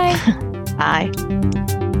 Bye-bye. Bye.